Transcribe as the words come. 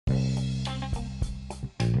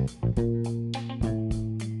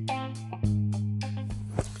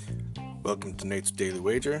Welcome to Nate's Daily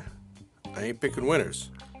Wager. I ain't picking winners,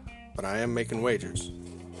 but I am making wagers.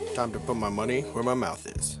 Time to put my money where my mouth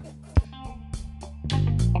is.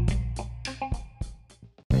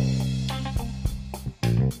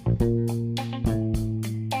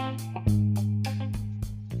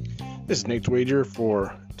 This is Nate's Wager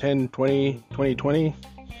for 10/20/2020,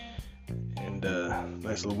 and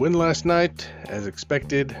nice little win last night. As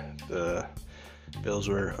expected, the Bills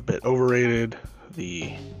were a bit overrated,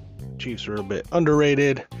 the Chiefs were a bit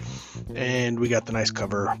underrated, and we got the nice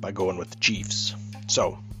cover by going with the Chiefs.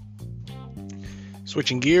 So,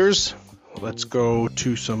 switching gears, let's go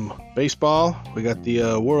to some baseball. We got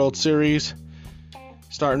the World Series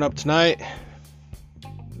starting up tonight.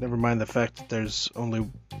 Never mind the fact that there's only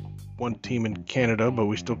one team in Canada, but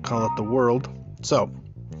we still call it the World. So,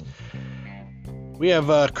 we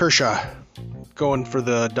have Kershaw going for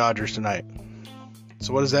the Dodgers tonight.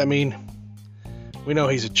 So what does that mean? We know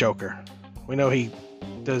he's a choker. We know he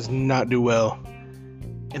does not do well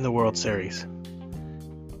in the World Series.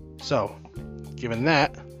 So, given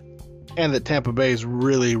that, and that Tampa Bay is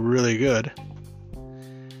really, really good,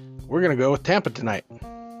 we're going to go with Tampa tonight.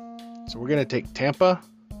 So we're going to take Tampa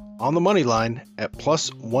on the money line at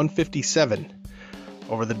plus 157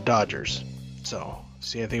 over the Dodgers. So,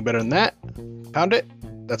 see anything better than that? Pound it.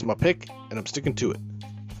 That's my pick, and I'm sticking to it.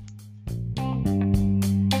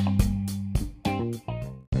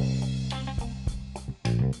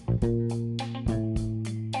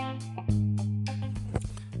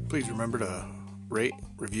 Please remember to rate,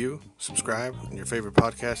 review, subscribe in your favorite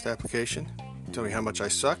podcast application. Tell me how much I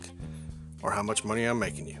suck or how much money I'm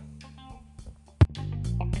making you.